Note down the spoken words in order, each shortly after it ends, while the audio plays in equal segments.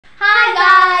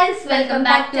welcome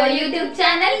back to our YouTube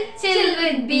channel, Chill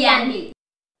with B and D.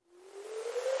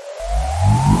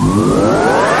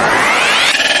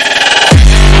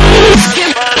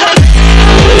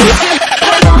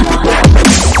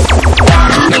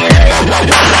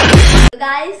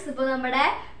 Guys, ഇപ്പോൾ നമ്മുടെ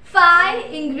 5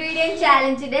 ingredient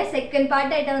challenge ന്റെ second part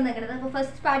ആയിട്ടാണ് വന്നിരിക്കുന്നത്. അപ്പോൾ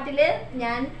first പാർട്ടിൽ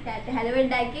ഞാൻ ഹൽവ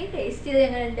ഉണ്ടാക്കി ടേസ്റ്റ് ചെയ്ത്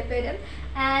ഞങ്ങൾ രണ്ടുപേരും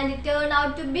and it turned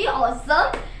out to be awesome.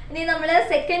 ഇനി നമ്മൾ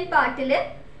second പാർട്ടിൽ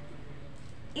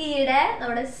ഈടെ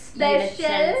നമ്മുടെ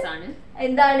സ്പെഷ്യൽ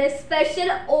എന്താണ് സ്പെഷ്യൽ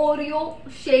ഓറിയോ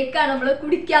ഷേക്ക് ആണ് നമ്മൾ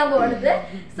കുടിക്കാൻ പോകുന്നത്.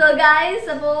 സോ ഗൈസ്,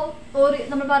 അപ്പോൾ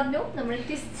നമ്മൾ പറഞ്ഞു നമ്മൾ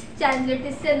ട്വിസ്റ്റ് ചാനലിലെ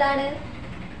ട്വിസ്റ്റ് എന്താണ്,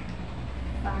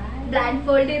 ബ്ലൈൻഡ്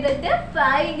ഫോൾഡ് ചെയ്തിട്ട്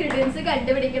 5 ഇൻഗ്രീഡിയൻസ്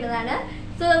കണ്ടുപിടിക്കുന്നതാണ്.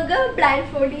 സോ നമുക്ക് ബ്ലൈൻഡ്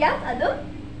ഫോൾഡ് ചെയ്യാം. അതും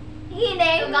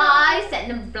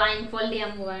ബ്ലൈൻഡ് ഫോൾഡ്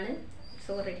ചെയ്യാൻ പോവാണ്.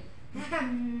 സോറി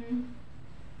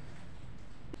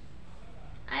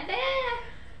അതെ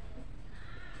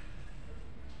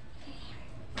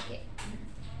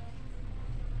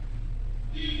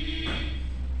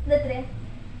ഇതെത്ര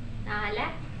 4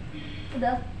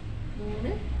 ഇതാ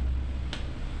 3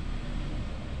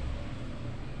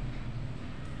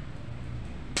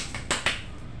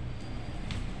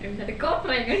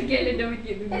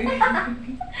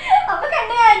 അപ്പൊ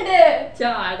കണ്ടുണ്ട്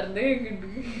ചാടന്ന്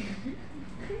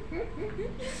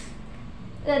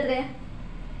ഇതെത്രയാ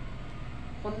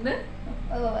 1.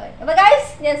 അപ്പൊ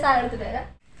ഗൈസ് ഞാൻ സാധനം എടുത്തിട്ട് വരാം.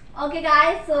 Okay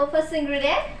guys, so first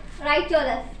ingredient right or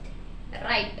left?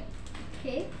 Right.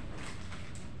 Okay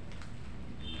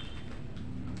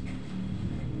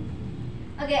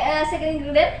okay second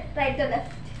ingredient right or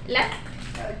left? Left.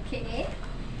 Okay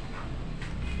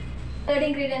third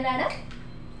ingredient ആണ്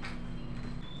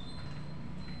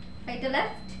right or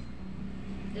left?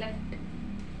 Left.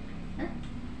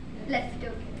 Left.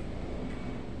 Okay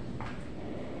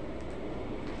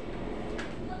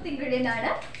fourth ingredient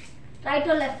ആണ് right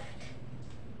or left?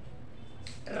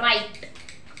 Right.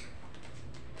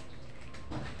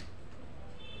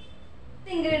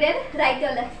 Ingredient right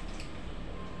or left?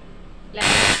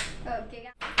 Left. Okay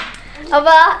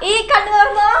അപ്പൊ ഈ കണ്ണു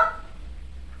തുറന്നോ.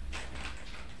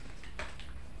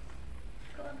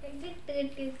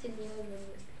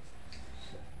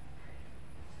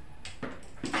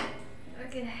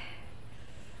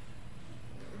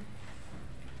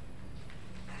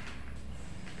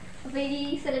 അപ്പൊ ഈ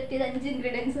select ചെയ്ത 5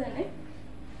 ingredients ആണ്.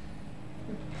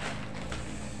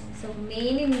 So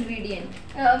main ingredient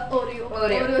Oreo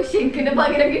ഷേക്കിന്റെ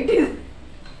പകരം കിട്ടിയത്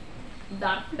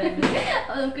ഡാർക്ക് ഫാന്റസി.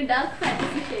 നമുക്ക് ഡാർക്ക്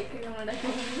ഫാന്റസി ഷേക്ക് നമ്മുടെ.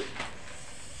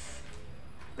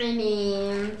 ഇനി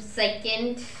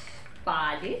സെക്കൻഡ്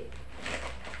പാല്,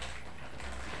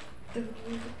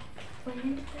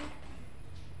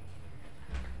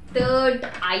 തേർഡ്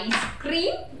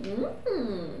ഐസ്ക്രീം,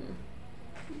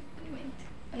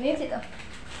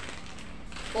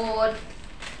 ഫോർത്ത്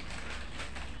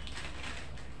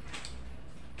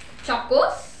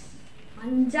ചോക്കോസ്,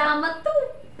 അഞ്ചാമത്തെ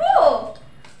ഉപ്പോ.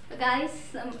 ഗൈസ്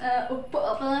ഉപ്പ്.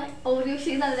 അപ്പൊ ഓരോ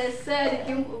ഷീ നല്ല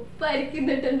രസമായിരിക്കും, ഉപ്പായിരിക്കും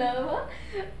ഇട്ടിട്ടുണ്ടാവുക.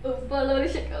 ഉപ്പുള്ളൊരു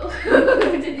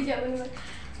ചിന്തിക്കാൻ.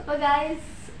 അപ്പൊ ഗൈസ്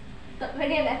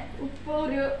റെഡിയല്ലേ? ഉപ്പ്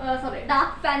ഒരു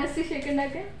ഡാർക്ക് ഫാന്റസി ഷേക്ക്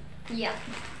ഉണ്ടാക്കാൻ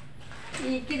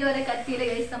ഈക്ക് ഇതുവരെ കത്തിയില്ല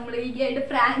ഗൈസ്. നമ്മൾ ഈഗായിട്ട്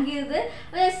പ്രാങ്ക് ചെയ്ത്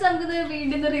ജസ്റ്റ് നമുക്കിത്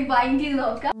വീണ്ടും റിവൈൻഡ് ചെയ്ത്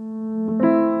നോക്കാം.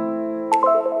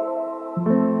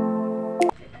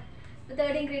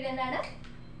 തേർഡ് ഇൻഗ്രീഡിയന്റ് ആണ്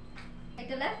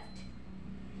right left?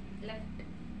 Left.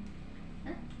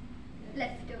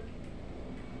 Left. Okay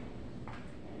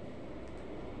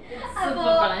അപ്പോ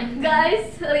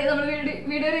ഗൈസ് നമ്മൾ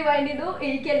വീഡിയോ റിവൈൻഡ് ചെയ്തു.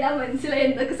 എനിക്കെല്ലാം മനസ്സിലായി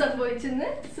എന്തൊക്കെ സംഭവിച്ചെന്ന്.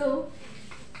 So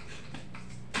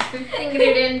fifth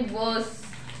ingredient was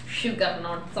sugar,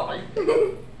 not salt.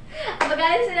 അപ്പൊ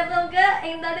ഗൈസ് അപ്പൊ നമുക്ക്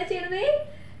എന്താണ് ചെയ്യുന്നത്?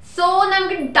 സോ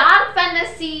നമുക്ക് ഡാർക്ക്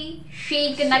ഫാന്റസി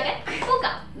ഷേക്ക് ഉണ്ടാക്കാൻ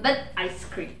പോകാം വിത്ത്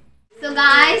ഐസ്ക്രീം. സോ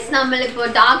ഗൈസ് നമ്മളിപ്പോ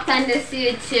ഡാർക്ക് ഫാന്റസി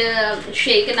വെച്ച്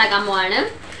ഷേക്ക് ഉണ്ടാക്കാൻ പോവാണ്.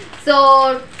 സോ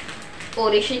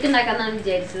ഓറിയോ ഷേക്ക് ഉണ്ടാക്കാന്നാണ്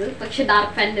വിചാരിച്ചത്, പക്ഷെ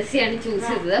ഡാർക്ക് ഫാന്റസി ആണ് ചൂസ്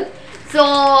ചെയ്തത്. സോ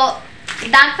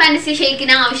ഡാർക്ക് ഫാന്റസി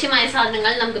ഷേക്കിന് ആവശ്യമായ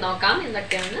സാധനങ്ങൾ നമുക്ക് നോക്കാം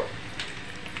എന്തൊക്കെയാണ്.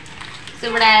 സോ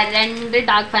ഇവിടെ 2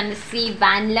 dark fantasy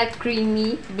vanilla creamy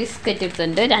biscuit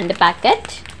എടുത്തിട്ടുണ്ട്, 2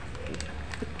 പാക്കറ്റ്.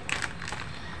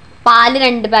 പാല്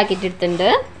 2 പാക്കറ്റ് എടുത്തിട്ടുണ്ട്.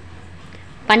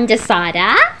 പഞ്ചസാര,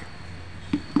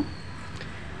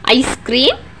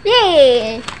 ഐസ്ക്രീം,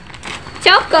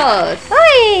 ചോക്കോസ്,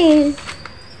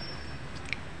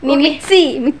 മിക്സി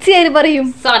ആര് പറയും?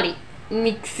 Sorry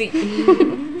mixie.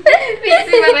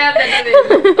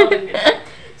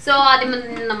 സോ ആദ്യം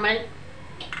നമ്മൾ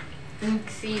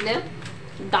മിക്സിയില്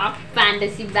dark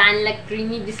fantasy vanilla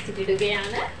creamy biscuit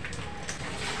ഇടുകയാണ്.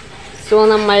 സോ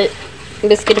നമ്മൾ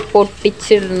ബിസ്ക്കറ്റ്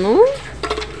പൊട്ടിച്ചിടുന്നു.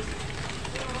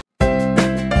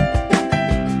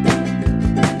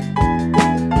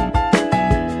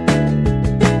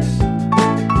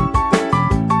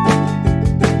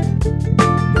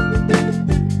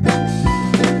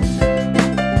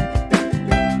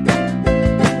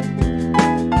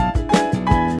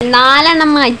 4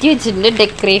 മാറ്റി വെച്ചിട്ടുണ്ട്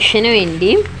ഡെക്കറേഷന്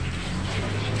വേണ്ടി.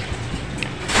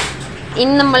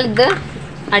 ഇനി നമ്മളിത്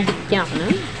അടിക്കാണ്.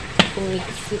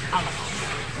 മിക്സ് ആവാം.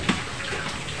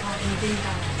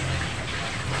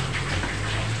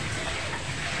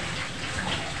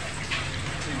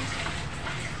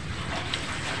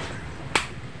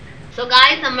 സോ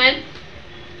ഗായ്സ് നമ്മൾ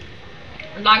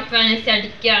ഡാർക്ക് ഫാന്റസി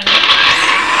അടിക്കുകയാണ്.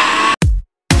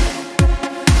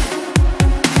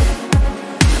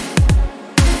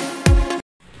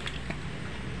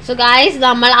 സോ ഗായ്സ്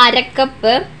നമ്മൾ 1/2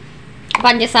 കപ്പ്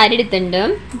പഞ്ചസാര എടുത്തിട്ടുണ്ട്.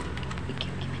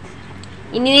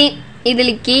 ഇനി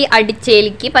ഇതിലേക്ക്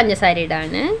അടിച്ചേലേക്ക് പഞ്ചസാര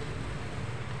ഇടാണ്.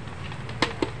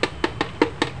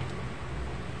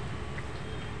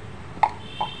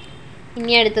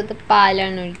 ഇനി അടുത്തത്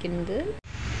പാലാണ് ഒഴിക്കുന്നത്.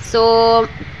 സോ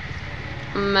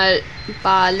നമ്മൾ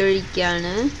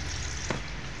പാലൊഴിക്കാണ്.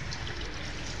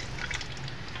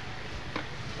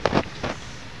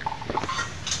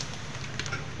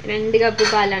 രണ്ട് കപ്പ്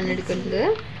പാലാണ് എടുക്കുന്നത്.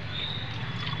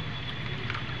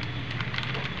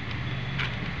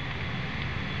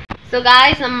 സോ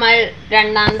ഗായ്സ് നമ്മൾ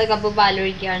 2ാമത്തെ കപ്പ്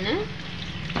പാലൊഴിക്കാണ്.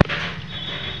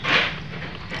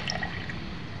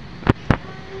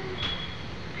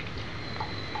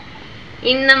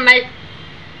 ഇനി നമ്മൾ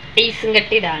ഐസും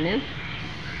കട്ടിയിടാണ്.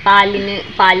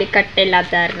 പാല്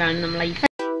കട്ടയില്ലാത്ത കാരണമാണ് നമ്മൾ ഐസ്.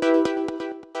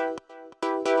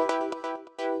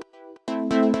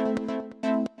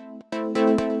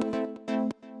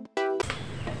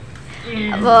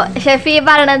 അപ്പോൾ ഷെഫി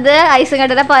പറയണത് ഐസും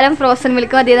കട്ടയുടെ പകരം ഫ്രോസൺ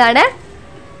മിൽക്ക് മതിയതാണ്.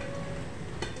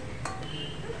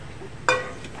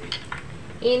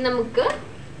 ഇനി നമുക്ക്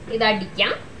ഇത്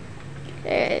അടിക്കാം.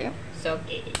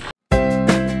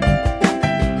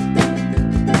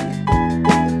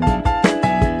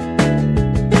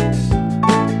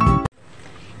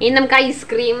 ഇനി നമുക്ക്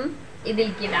ഐസ്ക്രീം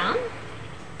ഇതിലേക്ക് ഇടാം.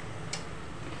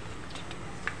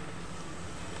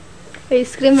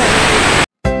 ഐസ്ക്രീം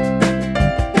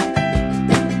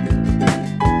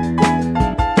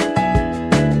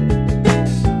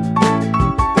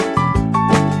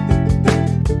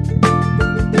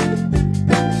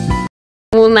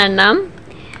മൂന്നെണ്ണം.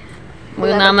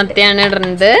 മൂന്നാമത്തെയാണ്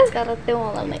ഇടുന്നത്. കറക്റ്റ്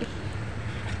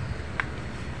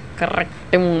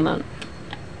 3.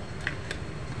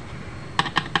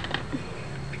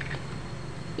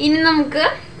 ഇനി നമുക്ക്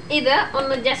ഇത്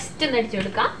ഒന്ന് ജസ്റ്റ് ഒന്ന് അടിച്ചു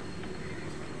കൊടുക്കാം.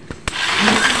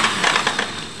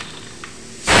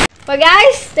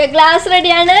 ഗ്ലാസ്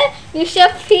റെഡിയാണ്. ഈ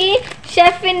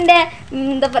ഷെഫിന്റെ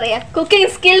എന്താ പറയാ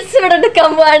കുക്കിംഗ് സ്കിൽസ് ഇവിടെ എടുക്കാൻ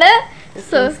പോവാണ്.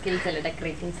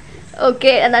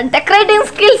 ഓക്കെ, ഡെക്കറേറ്റിംഗ്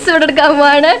സ്കിൽസ് ഇവിടെ എടുക്കാൻ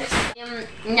പോവാണ്.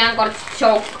 ഞാൻ കുറച്ച്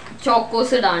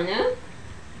ചോക്കോസ് ഇടാണ്.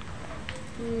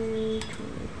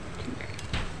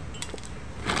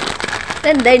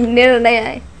 എന്താ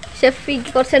ഷെഫിക്ക്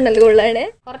കുറച്ച് എണ്ണല് കൊള്ളാണ്.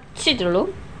 കുറച്ചിട്ടുള്ളൂ.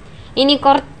 ഇനി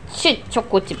കുറച്ച്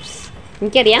ചോക്കോ ചിപ്സ്.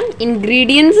 എനിക്കറിയാം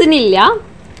ഇൻഗ്രീഡിയൻസിനില്ല,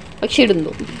 പക്ഷെ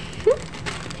ഇടുന്നു.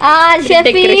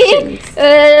 ഷെഫി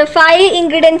 5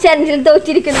 ഇൻഗ്രീഡിയൻസ് ചാലഞ്ചിൽ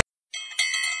തോറ്റിരിക്കുന്നു.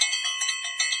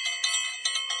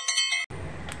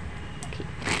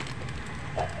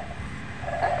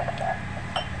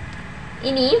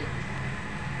 ഇനി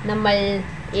നമ്മൾ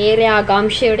ഏറെ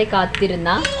ആകാംക്ഷയോടെ കാത്തിരുന്ന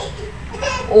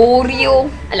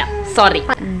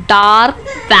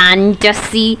dark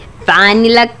fantasy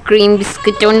vanilla cream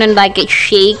biscuit കൊണ്ട് ഉണ്ടാക്കിയ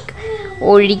ഷേക്ക്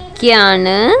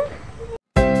ഒഴിക്കുകയാണ്.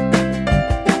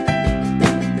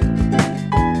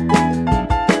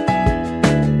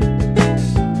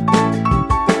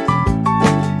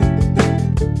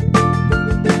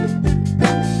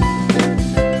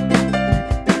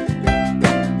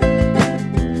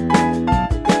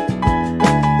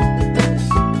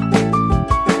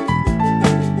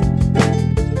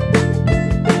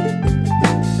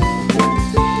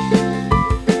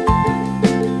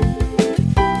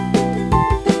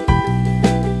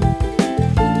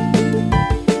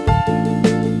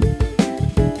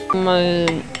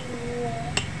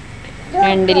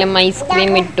 രണ്ടിലും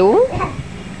ഐസ്ക്രീം ഇട്ടു.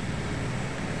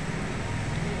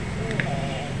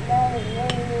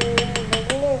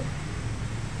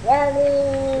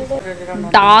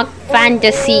 ഡാർക്ക്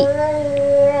ഫാന്റസി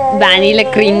വാനില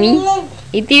ക്രീമി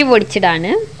ഇത്തിരി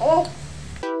പൊടിച്ചതാണ്.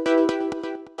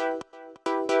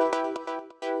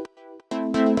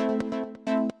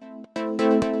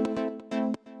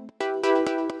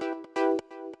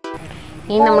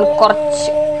 ഇനി നമ്മൾ കുറച്ച്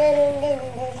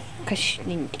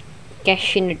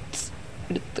കാഷ്യൂനട്ട്സ്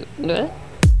എടുത്തിട്ടുണ്ട്.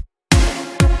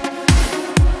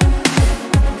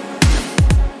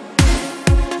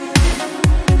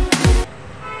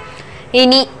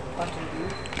 ഇനി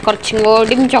കുറച്ചും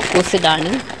കൂടി ചോക്കോസ്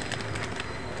ഇടാണ്.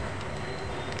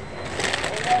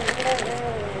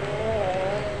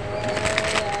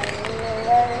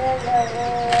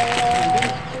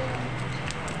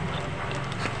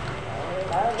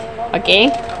 ഓക്കെ.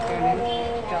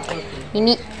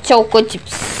 ഇനി choco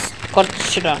chips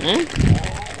കുറച്ചിടാണ്.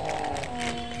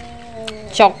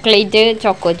 Chocolate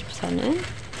choco chips ആണ്.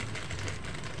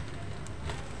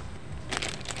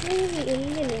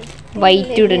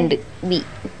 വൈറ്റ് ഇടുന്നുണ്ട് ബി.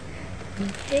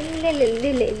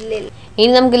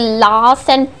 ഇനി നമുക്ക്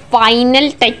ലാസ്റ്റ് ആൻഡ് ഫൈനൽ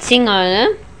ടച്ചിങ് ആണ്.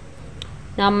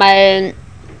 നമ്മൾ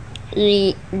ഈ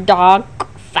dark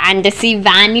fantasy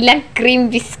vanilla cream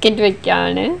biscuit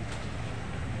വെക്കാണ്.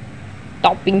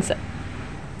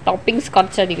 ടോപ്പിങ്സ്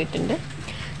കുറച്ചധികം ഇട്ടുണ്ട്.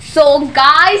 സോ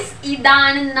ഗായ്സ്,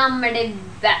 ഇതാണ് നമ്മുടെ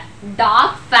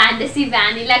dark fantasy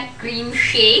vanilla cream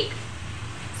shake.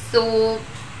 So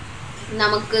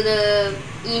നമുക്കിത്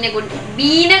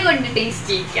ബീനെ കൊണ്ട് taste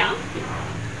ചെയ്യിക്കാം.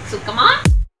 So come on.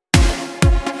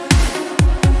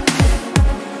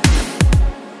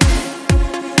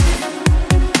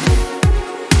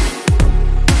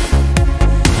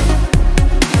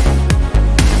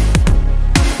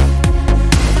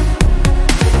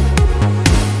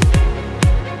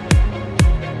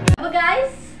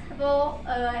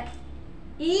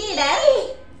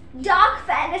 Dark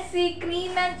fantasy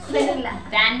cream and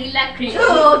vanilla cream.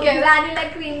 Okay, vanilla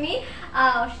creamy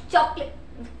chocolate.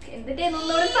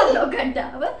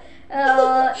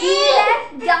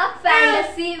 Dark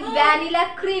fantasy vanilla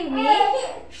creamy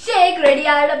shake ready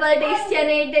aayada pa taste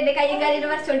cheyanayittu ende kayyum kariyum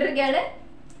varachondirikana.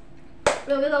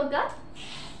 Nokka.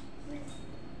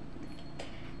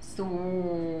 So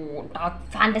dark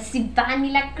fantasy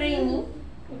vanilla creamy.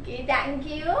 Okay, thank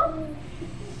you.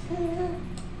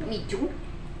 Me too.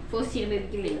 First year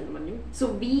maybe so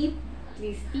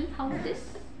please see how this.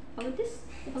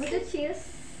 Cheers.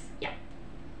 Yeah.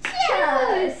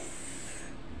 Cheers.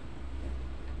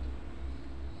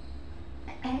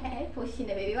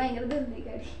 Poshina baby ഭയങ്കര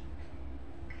ദുർദിക്കാടി.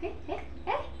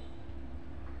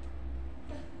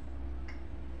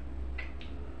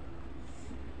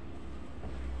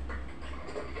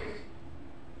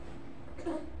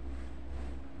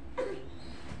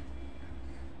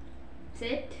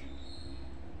 Sit.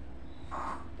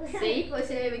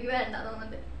 Poshina babyക്ക് വേണ്ട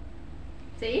തോന്നുന്നുണ്ട്.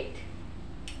 Sit.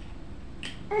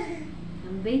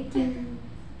 I'm waiting.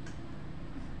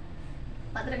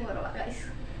 മധുരം കുറവാണ് guys.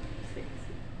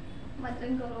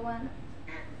 മധുരം കുറവാണ്.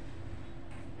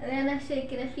 അതാണ്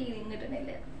ഷേക്കിന്റെ feeling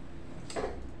കിട്ടുന്നില്ല.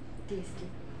 Tasty.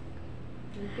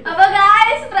 അപ്പൊ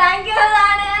ഗൈസ് പ്രാങ്ക്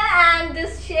ചെയ്തതാണ് and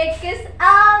this shake is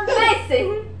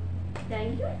amazing.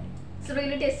 Thank you. It's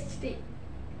really tasty.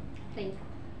 Thank you.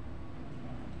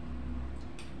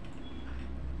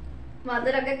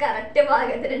 മധുരമൊക്കെ കറക്റ്റ്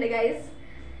പാകത്തിലുണ്ട് ഗൈസ്.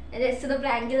 ജസ്റ്റ് ഒന്ന്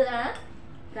പ്രാങ്ക് ചെയ്തതാണ്.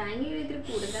 പ്രാങ്ക് ചെയ്തിട്ട്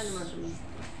കൂടുതലാണ് മാത്രം.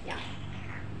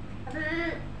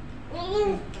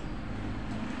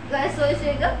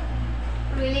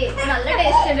 നല്ല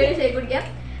ടേസ്റ്റ് ഉണ്ട് ഷേക്ക് കുടിക്കാം.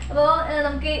 അപ്പോ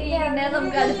നമുക്ക്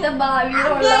നമുക്ക് അടുത്ത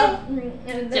ഭാവിയിലുള്ള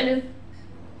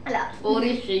അല്ല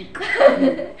ഓറിയോ ഷേക്ക്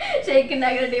ഷേക്ക്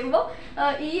ഉണ്ടാക്കാൻ കഴിയുമ്പോ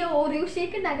ഈ ഓറിയോ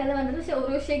ഷേക്ക് ഉണ്ടാക്കാതെ വന്നത്. പക്ഷെ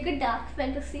Oreo shake dark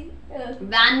fantasy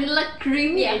vanilla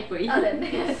creamy ആയിപ്പോയി. അതന്നെ.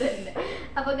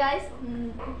 അപ്പൊ ഗൈസ്,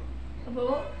 അപ്പോ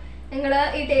ഞങ്ങള്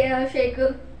ഈ ഷേക്ക്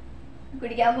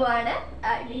കുടിക്കാൻ പോവാണ്,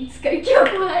 മീൻസ് കഴിക്കാൻ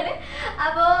പോവാണ്.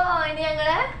 അപ്പോ ഇനി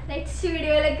ഞങ്ങള് നെക്സ്റ്റ്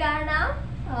വീഡിയോയിൽ കാണാം.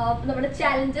 നമ്മുടെ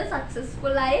ചാലഞ്ച്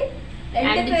സക്സസ്ഫുൾ ആയി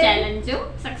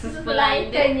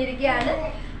കഴിഞ്ഞിരിക്കുകയാണ്.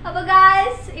 അപ്പൊ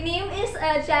ഗൈസ്, ഇനിയും ഈ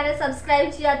ചാനൽ സബ്സ്ക്രൈബ്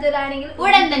ചെയ്യാത്തവരാണെങ്കിൽ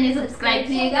ഉടൻ തന്നെ സബ്സ്ക്രൈബ്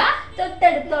ചെയ്യുക.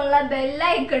 തൊട്ടടുത്തുള്ള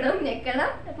ബെല്ലൈക്കണും ഞെക്കണം.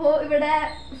 അപ്പോ ഇവിടെ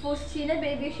ഫുസ്റ്റീന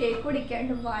ബേബി ഷേക്ക്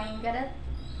കുടിക്കാണ്ട് ഭയങ്കര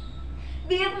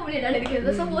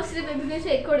ഇരിക്കുന്നത്. സോ പോസ്റ്റിന് ബേബിക്ക്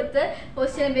ഷേക്ക് കൊടുത്ത്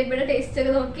പോസ്റ്റിന് ബേബിയുടെ ടേസ്റ്റ്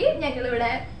ഒക്കെ നോക്കി ഞങ്ങൾ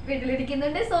ഇവിടെ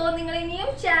വീട്ടിലിരിക്കുന്നുണ്ട്. സോ നിങ്ങൾ ഇനിയും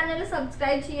ചാനൽ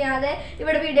സബ്സ്ക്രൈബ് ചെയ്യാതെ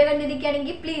ഇവിടെ വീഡിയോ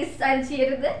കണ്ടിരിക്കുകയാണെങ്കിൽ പ്ലീസ് അത്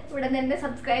ചെയ്യരുത്. ഇവിടെ തന്നെ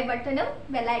സബ്സ്ക്രൈബ് ബട്ടണും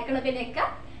ബെല്ലൈക്കണൊക്കെ ഞെക്കാം.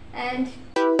 ആൻഡ്